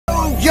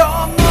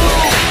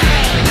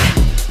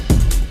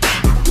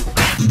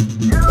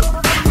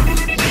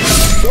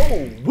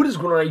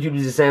Alright YouTube,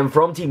 this is Sam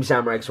from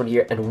TeamSamuraiX1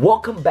 here, and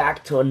welcome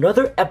back to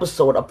another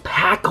episode of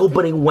Pack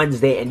Opening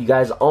Wednesday. And you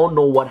guys all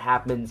know what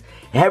happens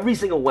every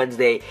single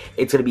Wednesday.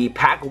 It's gonna be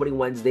Pack Opening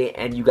Wednesday,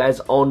 and you guys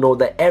all know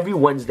that every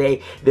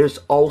Wednesday there's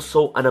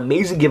also an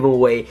amazing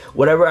giveaway.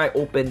 Whatever I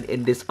open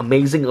in this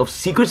amazing of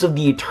Secrets of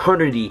the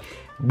Eternity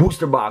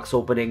booster box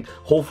opening,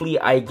 hopefully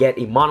I get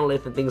a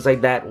Monolith and things like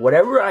that.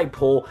 Whatever I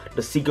pull,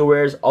 the secret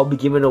rares, I'll be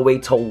giving away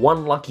to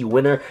one lucky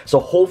winner. So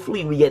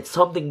hopefully we get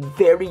something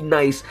very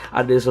nice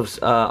out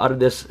of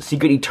this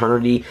Secret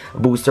Eternity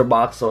booster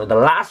box. So the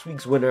last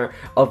week's winner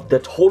of the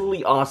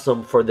totally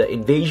awesome for the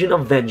Invasion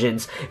of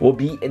Vengeance will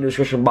be in the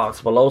description box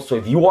below. So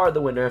if you are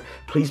the winner,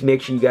 please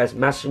make sure you guys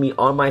message me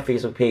on my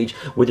Facebook page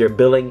with your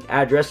billing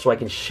address so I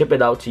can ship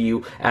it out to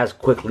you as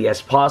quickly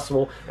as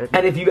possible.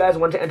 And if you guys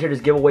want to enter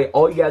this giveaway,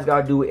 all you guys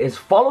gotta do is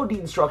follow the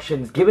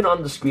instructions given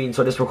on the screen.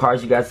 So this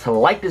requires you guys to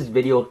like this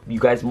video, you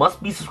guys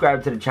must be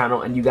subscribed to the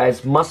channel, and you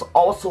guys must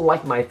also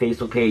like my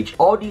Facebook page.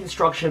 All the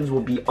instructions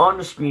will be on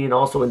the screen and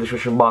also in the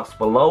description box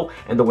below,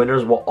 and the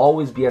winners will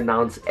always be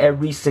announced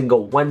every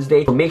single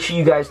Wednesday. So make sure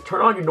you guys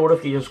turn on your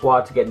notification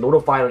squad to get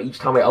notified on each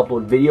time I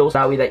upload videos.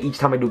 That way that each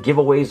time I do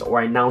giveaways or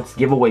I announce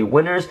giveaway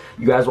winners,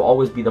 you guys will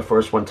always be the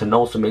first one to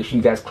know. So make sure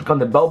you guys click on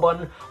the bell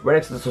button right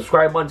next to the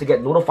subscribe button to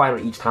get notified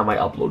on each time I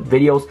upload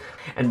videos.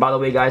 And by the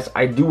way guys,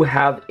 I do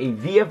have a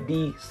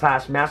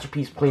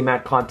VFD/Masterpiece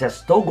Playmat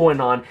contest still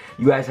going on.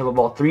 You guys have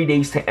about 3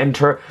 days to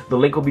enter. The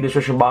link will be in the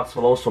description box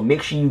below, so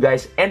make sure you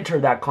guys enter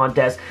that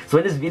contest. So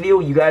in this video,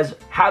 you guys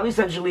have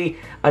essentially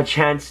a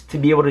chance to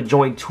be able to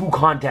join 2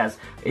 contests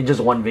in just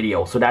one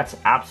video. So that's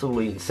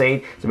absolutely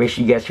insane. So make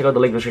sure you guys check out the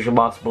link in the description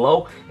box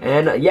below.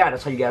 And yeah,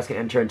 that's how you guys can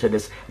enter into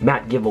this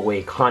mat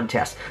giveaway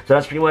contest. So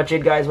that's pretty much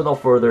it, guys.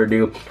 Without further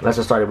ado, let's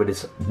get started with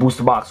this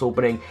booster box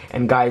opening.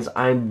 And guys,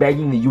 I'm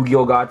begging the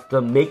Yu-Gi-Oh gods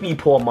to make me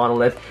pull a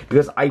Monolith,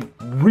 because I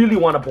really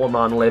want to pull a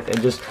Monolith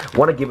and just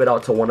want to give it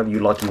out to one of you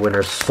lucky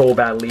winners so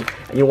badly.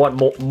 And you know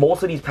what,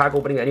 most of these pack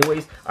openings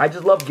anyways, I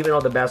just love giving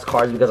out the best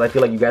cards because I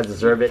feel like you guys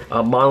deserve it.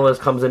 Monolith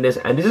comes in this,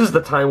 and this is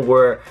the time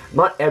where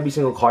not every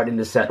single card in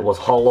this set was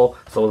hollow.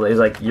 So it's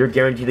like you're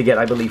guaranteed to get,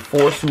 I believe,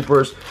 4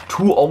 supers,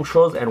 2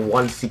 ultras, and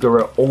 1 secret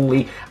rare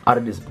only out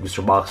of this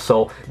booster box.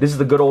 So this is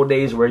the good old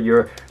days where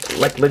you're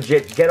like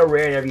legit get a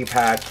rare in every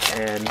pack,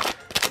 and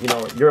you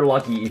know, you're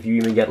lucky if you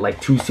even get like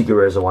 2 secret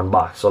rares in one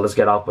box. So let's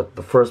get off with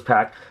the first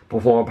pack.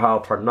 Performer Power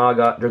Part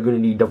Naga,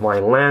 Dragoonity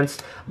Divine Lance,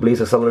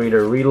 Blaze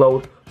Accelerator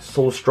Reload,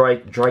 Soul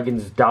Strike,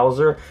 Dragon's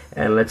Dowser,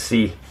 and let's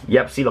see.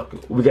 Yep, see, look,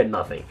 we get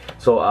nothing.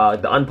 So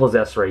the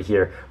Unpossessed right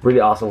here,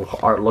 really awesome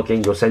art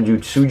looking. Yosenju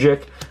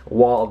Tsujik,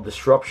 Wall of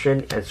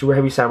Disruption, and Super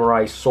Heavy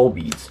Samurai Soul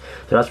Beads.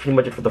 So that's pretty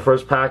much it for the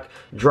first pack.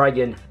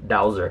 Dragon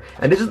Dowser,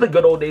 and this is the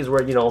good old days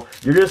where, you know,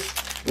 you're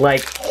just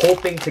like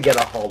hoping to get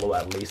a holo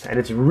at least, and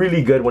it's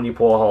really good when you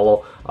pull a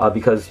holo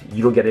because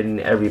you don't get it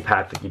in every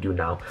pack like you do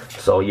now.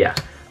 So yeah,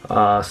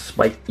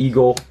 Spike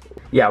Eagle,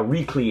 yeah,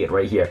 Recleat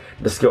right here.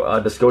 The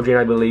skill drain,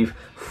 I believe,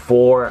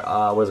 for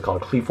what is it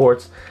called,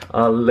 Cleaforts,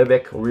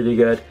 Livic, really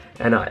good,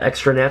 and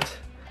Extranet,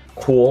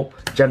 cool,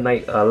 Gem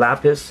Knight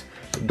Lapis,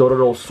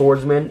 Dororo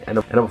Swordsman, and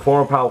a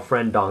former pal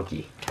friend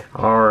Donkey.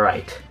 All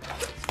right,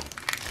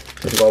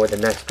 let's go with the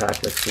next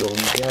pack. Let's see what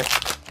we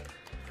get.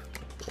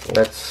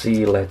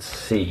 Let's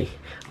see.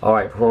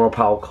 Alright, Former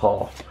Power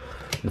Call,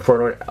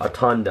 Inferno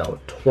Atondo,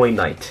 Toy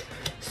Knight,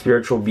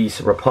 Spiritual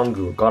Beast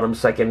Rapungu, got him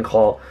second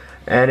call,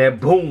 and it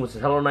boom, it's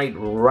Hello Knight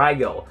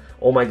Raigo.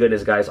 Oh my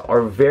goodness, guys,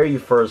 our very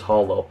first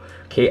holo.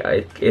 Okay,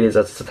 it is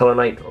a Satellite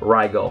Knight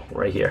Raigo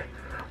right here.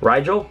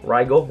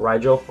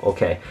 Raigo,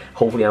 okay.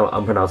 Hopefully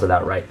I'm pronouncing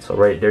that right. So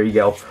right there you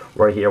go,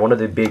 right here, one of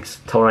the big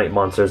Satellite Knight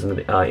monsters in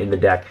the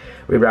deck.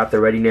 Redraft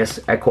Readiness,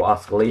 Echo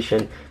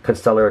Oscillation,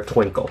 Constellar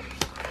Twinkle.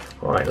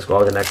 Alright, let's go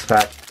on to the next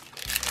pack.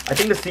 I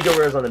think the secret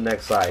rare is on the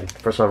next side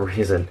for some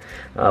reason.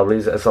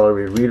 Blaze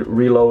Accelerate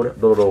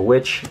Reload, Little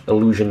Witch,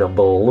 Illusion of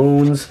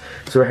Balloons,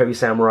 Super Heavy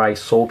Samurai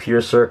Soul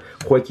Piercer,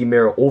 Koiki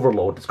Mirror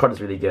Overload. This card is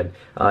really good.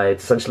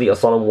 It's essentially a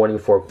solemn warning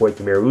for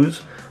Koiki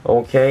Mirrors.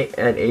 Okay,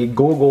 and a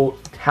Go-Go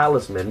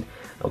Talisman.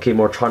 Okay,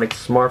 Mortronic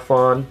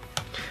Smartphone.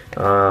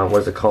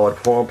 What is it called?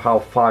 Form Power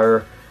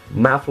Fire,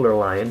 Maffler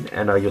Lion,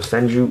 and a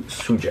Yosenju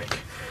Tsujik.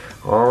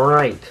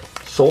 Alright,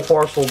 so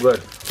far so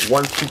good.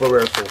 1 super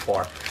rare so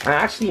far. I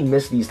actually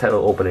miss these type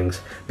of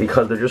openings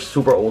because they're just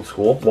super old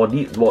school. Well,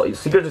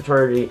 Secret of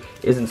Eternity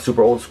isn't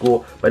super old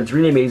school, but it's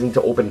really amazing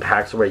to open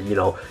packs where, you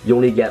know, you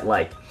only get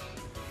like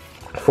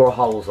 4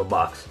 holos a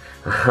box.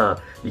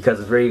 Because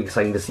it's very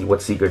exciting to see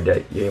what secret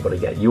that you're able to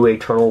get. UA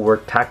Eternal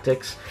Work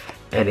Tactics,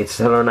 and it's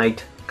Center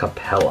Knight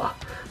Capella.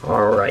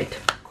 Alright,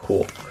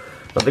 cool.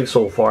 Nothing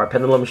so far.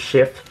 Pendulum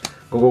Shift,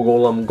 Go-Go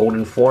Golem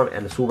Golden Form,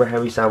 and the Super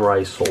Heavy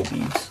Samurai Soul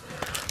Beads.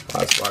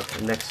 Let's start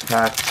the next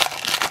pack.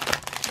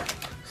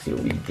 See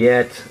what we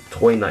get.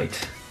 Toy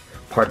Knight,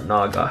 Part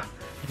Naga,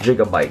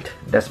 Gigabyte,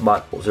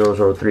 Despot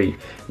 003,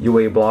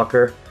 UA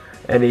Blocker,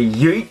 and a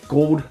Yeet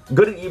Gold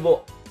Good and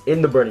Evil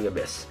in the Burning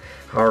Abyss.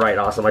 Alright,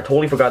 awesome. I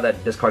totally forgot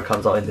that this card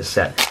comes out in this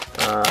set.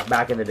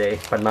 Back in the day,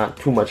 but not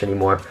too much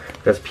anymore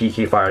because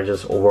PK Fire is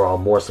just overall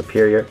more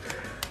superior.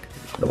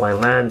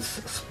 Divine Lance,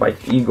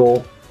 Spike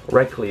Eagle,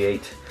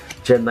 Recreate,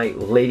 Gen Knight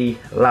Lady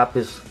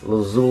Lapis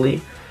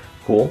Lazuli.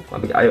 Cool. I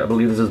mean, I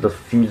believe this is the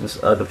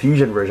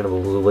fusion version of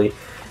Lazuli.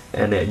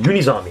 And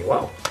Unizombie.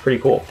 Wow,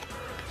 pretty cool.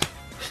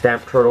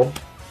 Stamp Turtle,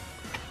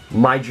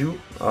 Maiju,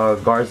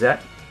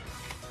 Garzette,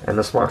 and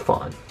the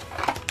Smartphone.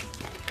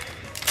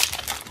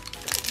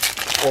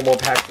 4 more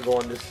packs to go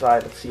on this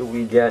side. Let's see what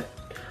we get.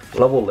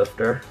 Level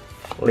Lifter,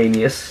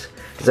 Lanius,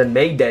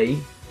 Zenmayday,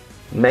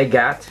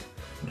 Megat,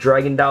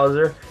 Dragon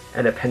Dowser,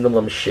 and a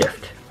Pendulum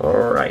Shift.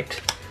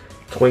 Alright.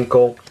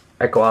 Twinkle,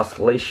 Echo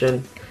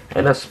Oscillation,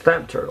 and a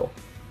Stamp Turtle.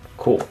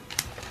 Cool.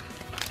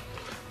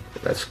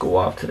 Let's go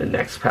off to the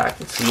next pack.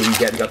 Let's see what we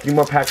get. We got 3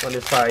 more packs on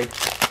this side.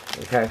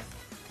 Okay.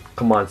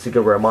 Come on,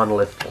 Secret Rare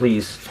Monolith,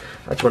 please.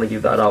 I just want to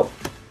give that out.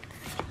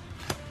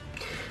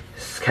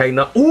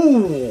 Skagna.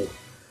 Ooh!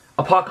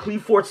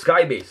 Apocalypse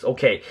Skybase.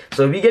 Okay,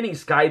 so if you're getting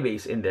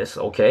Skybase in this,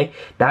 okay,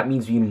 that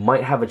means we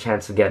might have a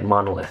chance to get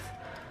Monolith.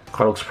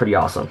 Card looks pretty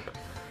awesome.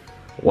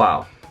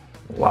 Wow.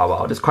 Wow,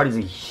 wow. This card is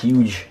a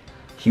huge,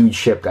 huge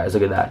ship, guys.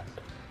 Look at that.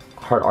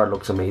 Card art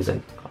looks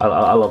amazing.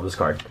 I love this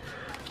card.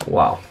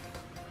 Wow.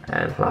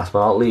 And last but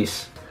not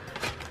least.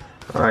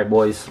 Alright,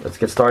 boys. Let's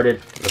get started.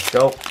 Let's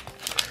go.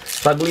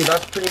 So I believe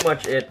that's pretty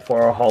much it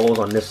for our holos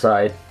on this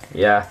side.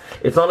 Yeah.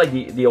 It's not like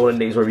the olden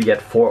days where we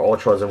get 4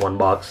 Ultras in one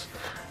box.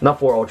 Not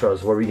 4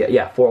 Ultras, where we get,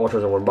 yeah, 4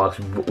 Ultras in one box.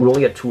 We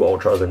only get 2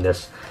 Ultras in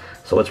this.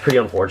 So it's pretty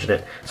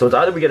unfortunate. So it's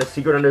either we get a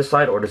secret on this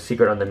side or the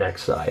secret on the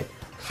next side.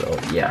 So,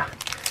 yeah.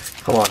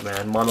 Come on,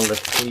 man.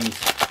 Monolith, please.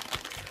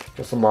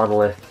 Just a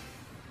Monolith.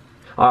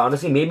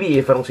 Honestly, maybe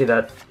if I don't say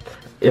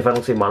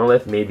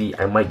Monolith, maybe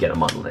I might get a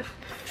Monolith.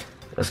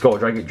 Let's go.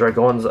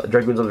 Dragoons of the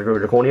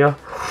Draconia.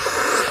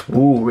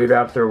 Ooh,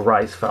 Raptor,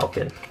 Rise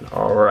Falcon.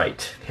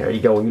 Alright. Here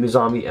you go.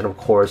 Unizombie, and of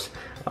course,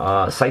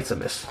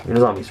 Sightsamus.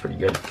 Unizombie's pretty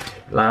good.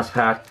 Last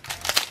pack.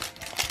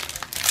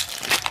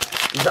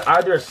 It's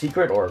either a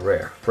secret or a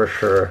rare, for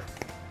sure.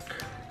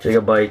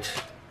 Gigabyte,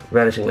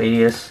 Vanishing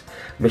Lanius,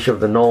 Mission of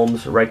the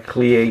Gnomes,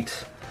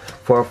 Recreate,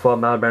 Forfa,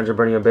 Malabranger,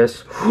 Burning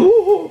Abyss.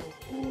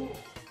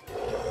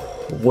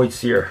 Void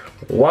Seer.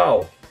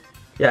 Wow.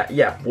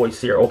 Yeah, Void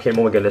Seer. Okay,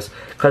 oh my goodness.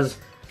 Because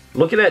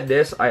looking at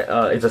this,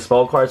 it's a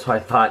spell card, so I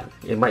thought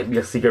it might be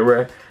a secret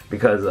rare.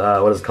 Because,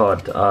 what is it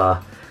called?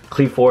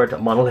 Cleaford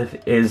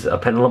Monolith is a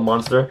pendulum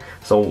monster,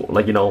 so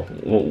like, you know,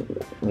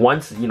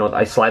 once, you know,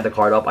 I slide the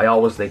card up, I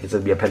always think it's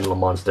gonna be a pendulum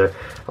monster.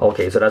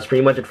 Okay, so that's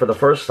pretty much it for the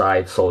first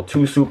side. So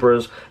 2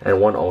 supers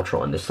and 1 ultra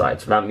on this side,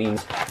 so that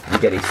means we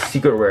get a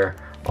secret rare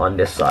on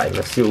this side.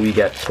 Let's see what we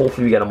get.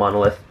 Hopefully we get a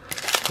Monolith.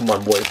 Come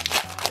on, boys,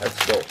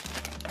 let's go.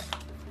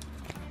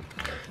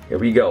 Here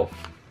we go.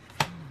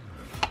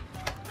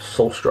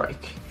 Soul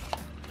Strike,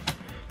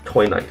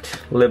 Toy Knight,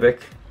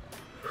 Libic,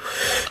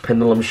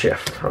 Pendulum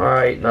Shift.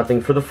 Alright, nothing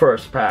for the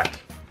first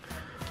pack.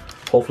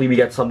 Hopefully we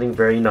get something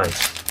very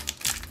nice.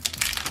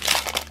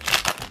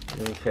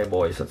 Okay,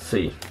 boys, let's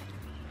see.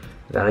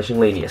 Vanishing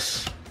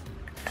Lanius.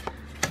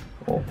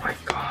 Oh my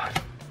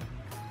god.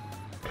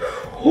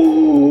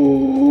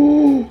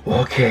 Ooh.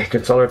 Okay,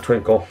 Consoler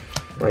Twinkle.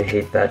 I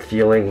hate that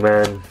feeling,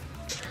 man.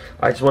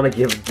 I just want to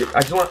give.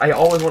 I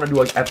always want to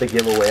do an epic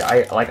giveaway.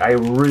 I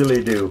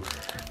really do.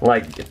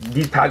 Like,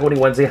 these pack opening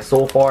Wednesday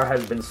so far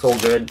has been so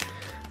good.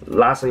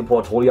 Last time we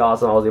pulled totally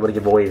awesome. I was able to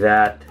give away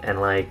that,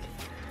 and like,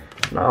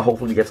 now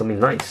hopefully we get something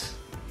nice.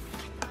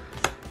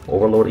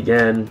 Overload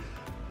again.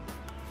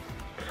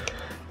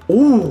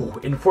 Ooh,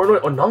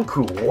 Inferno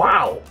Onanku.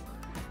 Wow,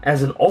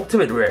 as an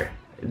ultimate rare.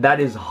 That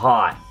is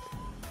hot.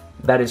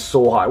 That is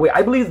so hot. Wait,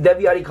 I believe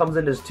Deviati comes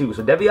in this too.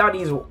 So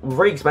Deviati is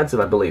very expensive,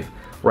 I believe,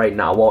 right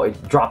now. Well,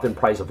 it dropped in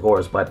price, of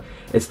course, but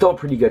it's still a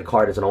pretty good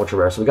card as an ultra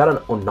rare. So we got an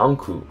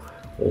Onanku.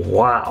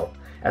 Wow,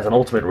 as an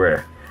ultimate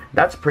rare.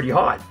 That's pretty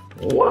hot.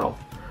 Wow.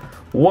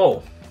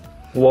 Whoa.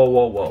 Whoa,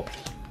 whoa, whoa.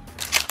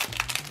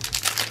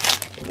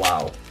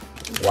 Wow.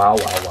 Wow,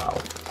 wow,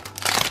 wow.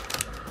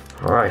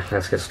 Alright,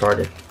 let's get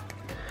started.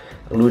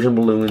 Illusion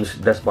Balloons,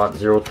 Despot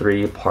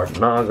 03, Part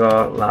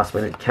Naga, Last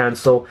Minute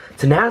Cancel,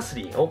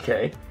 Tenacity,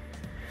 okay.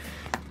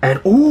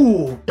 And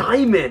ooh,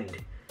 Diamond.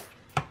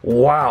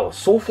 Wow,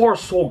 so far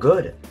so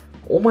good.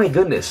 Oh my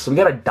goodness, so we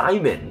got a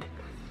Diamond.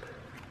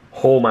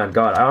 Oh my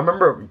god, I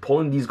remember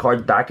pulling these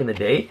cards back in the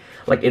day,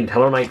 like in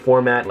Tellarknight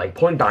format, like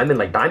pulling Diamond,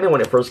 like Diamond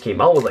when it first came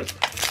out was like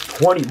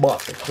 20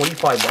 bucks, like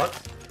 25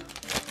 bucks.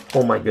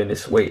 Oh my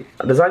goodness, wait,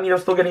 does that mean I'm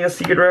still getting a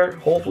secret rare?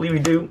 Hopefully we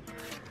do.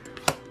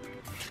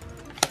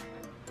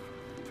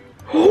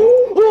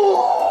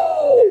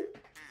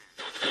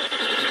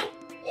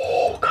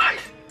 Oh, guys.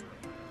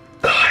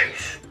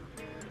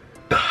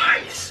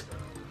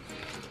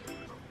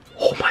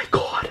 Oh my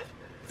god.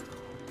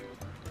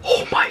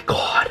 Oh my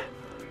god.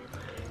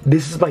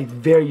 This is my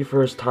very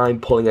first time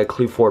pulling a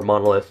Cleaford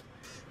Monolith.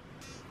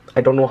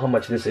 I don't know how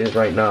much this is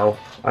right now.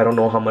 I don't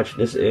know how much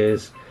this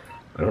is.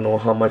 I don't know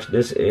how much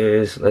this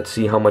is. Let's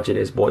see how much it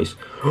is, boys.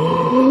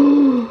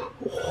 Oh,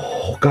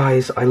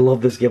 guys, I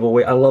love this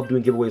giveaway. I love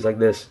doing giveaways like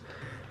this.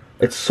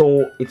 It's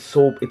so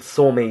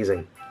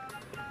amazing.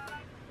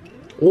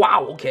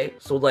 Wow, okay.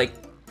 So like,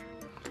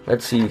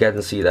 let's see if you guys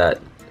can see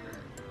that.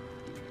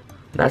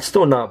 That's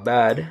still not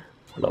bad.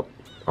 Hold up.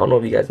 I don't know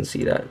if you guys can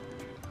see that.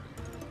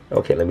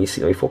 Okay, let me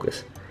see. Let me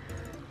focus.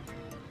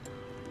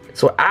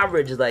 So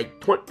average is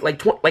like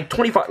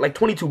 25, like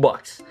 22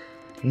 bucks.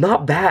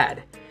 Not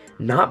bad.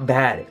 Not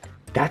bad.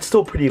 That's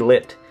still pretty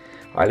lit.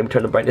 Alright, let me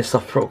turn the brightness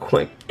up real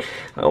quick.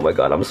 Oh my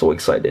god, I'm so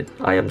excited.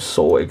 I am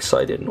so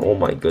excited. Oh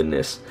my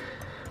goodness.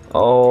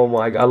 Oh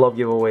my god, I love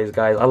giveaways,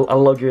 guys. I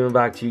love giving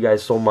back to you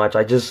guys so much.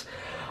 I just,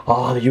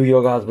 oh, the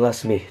Yugioh gods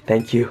bless me.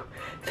 Thank you.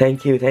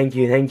 Thank you, thank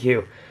you, thank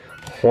you.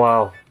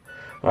 Wow.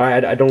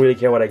 Alright, I don't really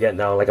care what I get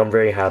now. Like, I'm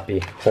very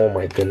happy. Oh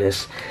my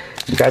goodness.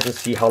 You guys can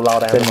see how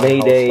loud I am in my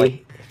Mayday, house.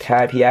 Like,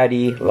 Caddy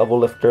Addy, Level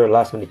Lifter,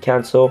 Last Minute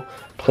Cancel,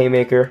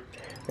 Playmaker,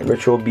 and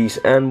Ritual Beast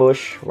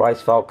Ambush,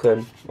 Rise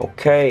Falcon.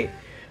 Okay.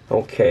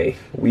 Okay.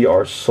 We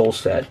are so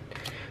set.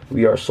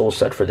 We are so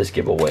set for this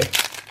giveaway.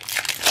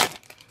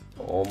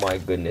 Oh my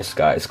goodness,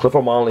 guys.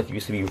 Clipper Monolith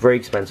used to be very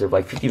expensive,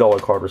 like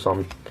 $50 card or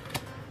something.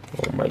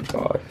 Oh my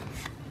god.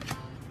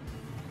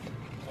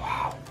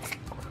 Wow.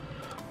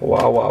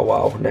 Wow, wow,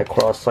 wow.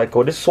 Necross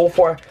Psycho. This so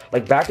far,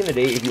 like back in the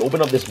day, if you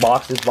open up this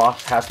box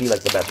has to be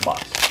like the best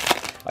box.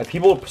 Like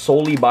people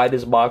solely buy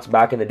this box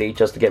back in the day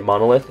just to get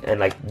Monolith, and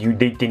like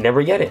they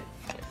never get it.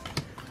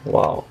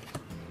 Wow.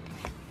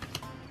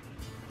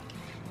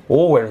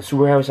 Oh, and a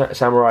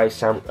Samurai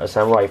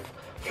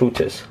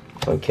Flutist.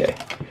 Okay.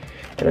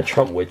 And a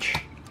Trump Witch.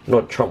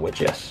 No, Trump Witch,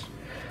 yes.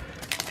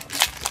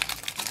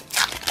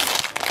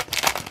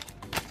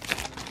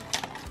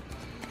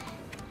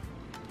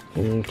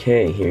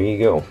 Okay, here you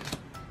go.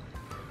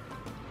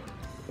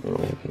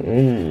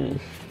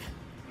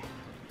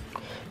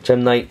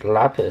 Gem Knight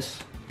Lapis.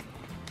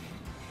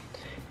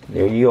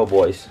 There you go,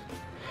 boys.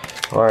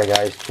 Alright,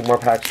 guys. 2 more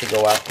packs to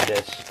go after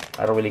this.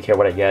 I don't really care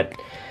what I get.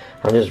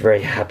 I'm just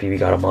very happy we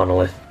got a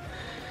Monolith.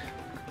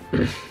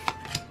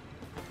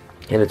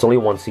 And it's only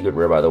 1 secret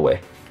rare, by the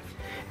way.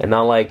 And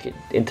not like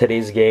in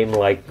today's game,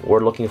 like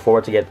we're looking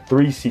forward to get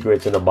 3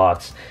 secrets in the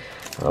box.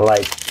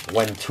 Like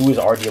when 2 is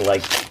already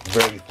like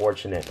very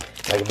fortunate.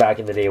 Like back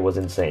in the day, it was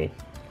insane.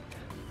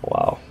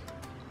 Wow.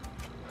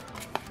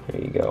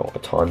 There you go.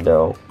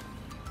 Atondo.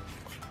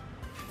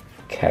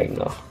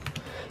 Kagna.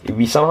 If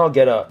we somehow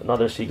get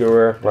another secret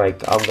rare,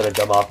 like I'm gonna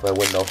jump off my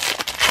window.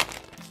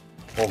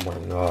 Oh my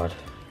god.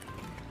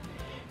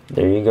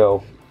 There you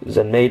go.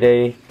 Zen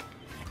Mayday.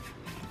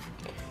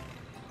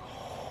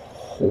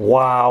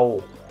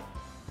 Wow.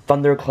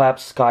 Thunderclap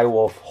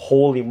Skywolf.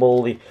 Holy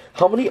moly.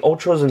 How many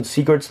ultras and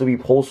secrets did we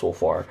pull so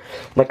far?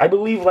 Like, I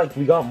believe, like,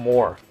 we got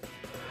more.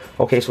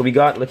 Okay, so we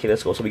got, okay,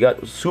 let's go. So we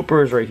got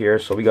supers right here.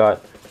 So we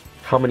got,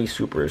 how many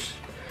supers?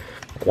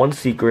 1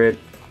 secret.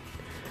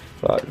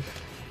 Okay,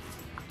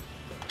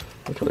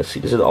 let's see.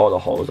 This is all the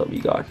hauls that we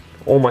got.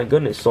 Oh my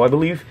goodness. So I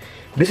believe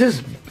this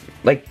is,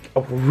 like,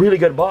 a really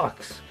good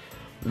box.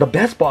 The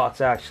best box,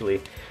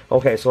 actually.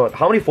 Okay, so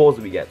how many foils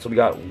did we get? So we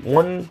got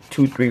 1,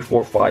 2, 3,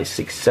 4, 5,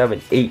 6,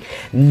 7, 8,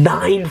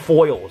 9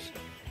 foils.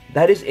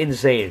 That is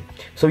insane.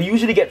 So we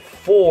usually get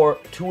 4,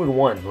 2, and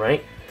 1,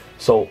 right?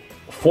 So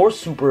 4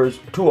 supers,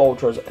 2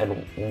 ultras,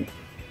 and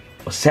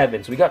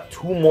 7. So we got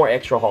 2 more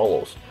extra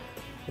holos.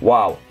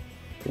 Wow.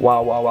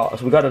 Wow, wow, wow.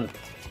 So we got an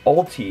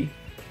ulti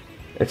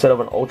instead of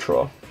an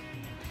ultra.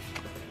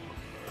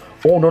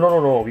 Oh,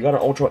 no. We got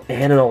an ultra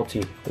and an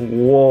ulti.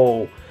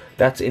 Whoa.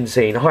 That's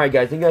insane. Alright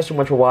guys, thank you guys so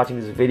much for watching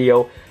this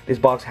video. This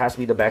box has to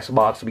be the best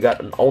box. We got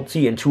an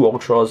ulti and 2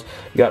 ultras.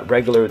 We got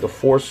regular, the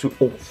 5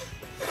 supers.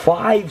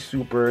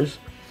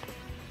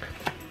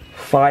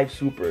 5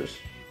 supers.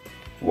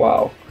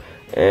 Wow.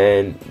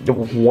 And the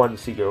 1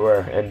 secret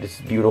rare. And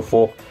this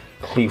beautiful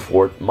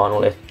Cleaford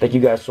Monolith. Thank you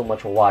guys so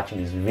much for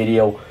watching this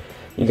video.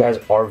 You guys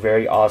are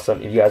very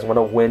awesome. If you guys want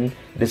to win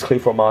this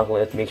Cleaford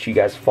Monolith, make sure you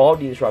guys follow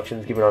the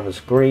instructions given on the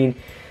screen.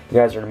 You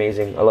guys are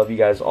amazing. I love you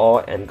guys all,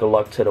 and good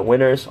luck to the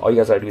winners. All you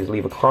guys gotta do is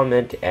leave a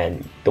comment,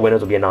 and the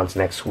winners will be announced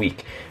next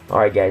week.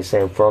 Alright guys,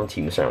 Sam from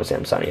Team Sam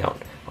signing out.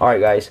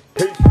 Alright guys,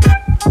 peace.